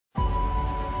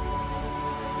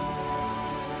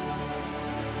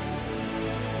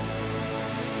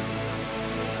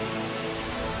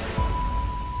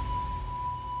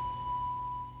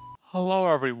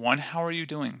Hello everyone, how are you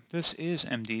doing? This is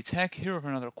MD Tech here with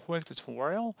another quick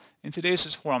tutorial. In today's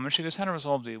tutorial, I'm going to show you guys how to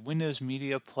resolve the Windows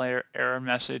Media Player error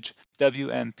message.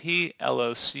 wmp.loc.dll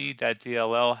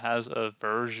has a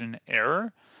version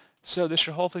error. So this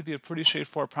should hopefully be a pretty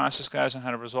straightforward process, guys, on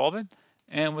how to resolve it.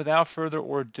 And without further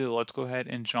ado, let's go ahead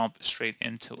and jump straight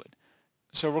into it.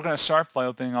 So we're going to start by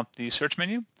opening up the search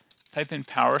menu. Type in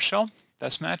PowerShell.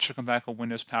 Best match, you'll come back with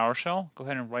Windows PowerShell. Go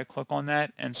ahead and right-click on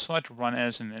that and select Run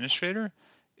as Administrator.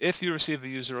 If you receive a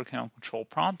user account control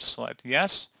prompt, select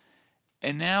Yes.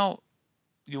 And now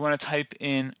you want to type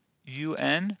in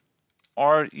wmvcore.dll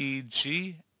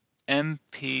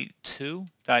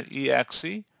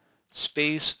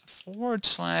space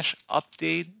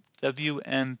 /update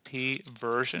WMP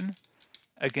version.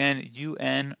 Again,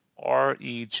 wmp2,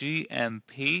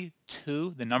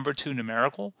 the number 2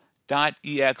 numerical,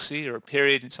 .exe, or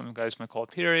period, some guys might call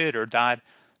it period, or dot,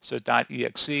 so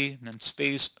 .exe, and then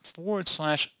space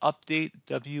 /update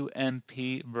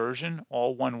WMP version,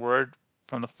 all one word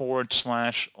from the /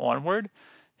 onward.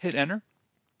 Hit enter,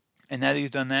 and now that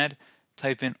you've done that,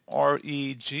 type in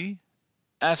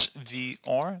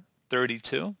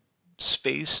regsvr32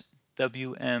 space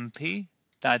wmp.dll.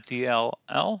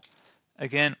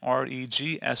 Again,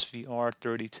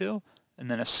 regsvr32, and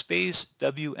then a space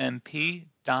wmp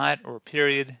dot or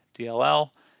period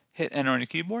DLL. Hit enter on your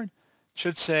keyboard.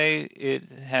 Should say it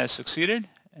has succeeded,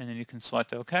 and then you can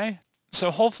select OK.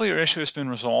 So hopefully your issue has been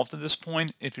resolved at this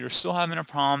point. If you're still having a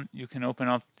problem, you can open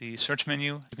up the search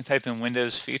menu. You can type in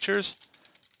Windows Features.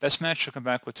 Best match, you'll come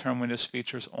back with Turn Windows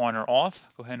Features on or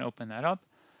off. Go ahead and open that up.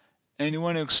 And you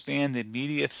want to expand the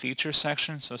Media Features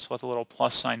section, so select the little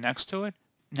plus sign next to it.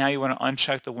 Now you want to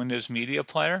uncheck the Windows Media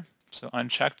Player, so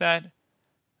uncheck that.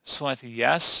 Select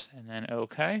Yes, and then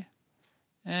OK.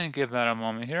 And give that a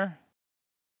moment here.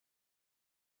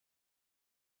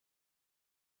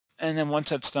 And then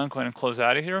once that's done, go ahead and close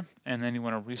out of here. And then you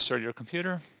want to restart your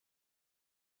computer.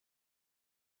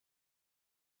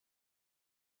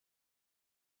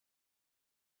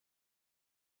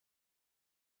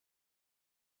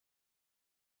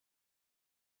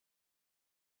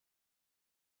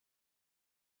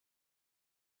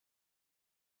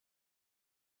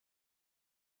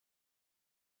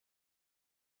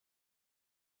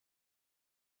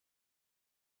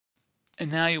 And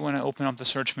now you want to open up the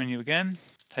search menu again.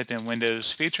 Type in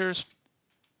Windows Features.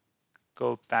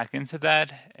 Go back into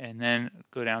that, and then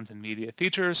go down to Media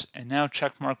Features. And now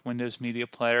checkmark Windows Media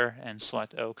Player and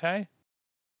select OK.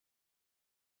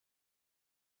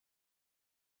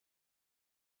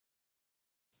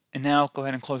 And now go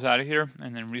ahead and close out of here,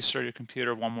 and then restart your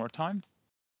computer one more time.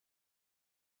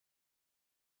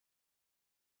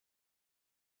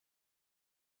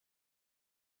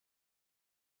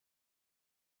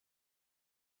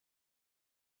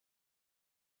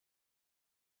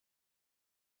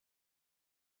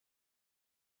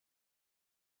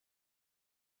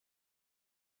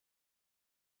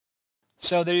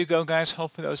 So there you go, guys.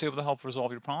 Hopefully that was able to help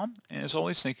resolve your problem. And as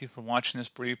always, thank you for watching this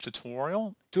brief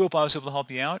tutorial. Do hope I was able to help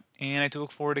you out, and I do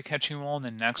look forward to catching you all in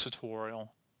the next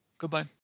tutorial. Goodbye.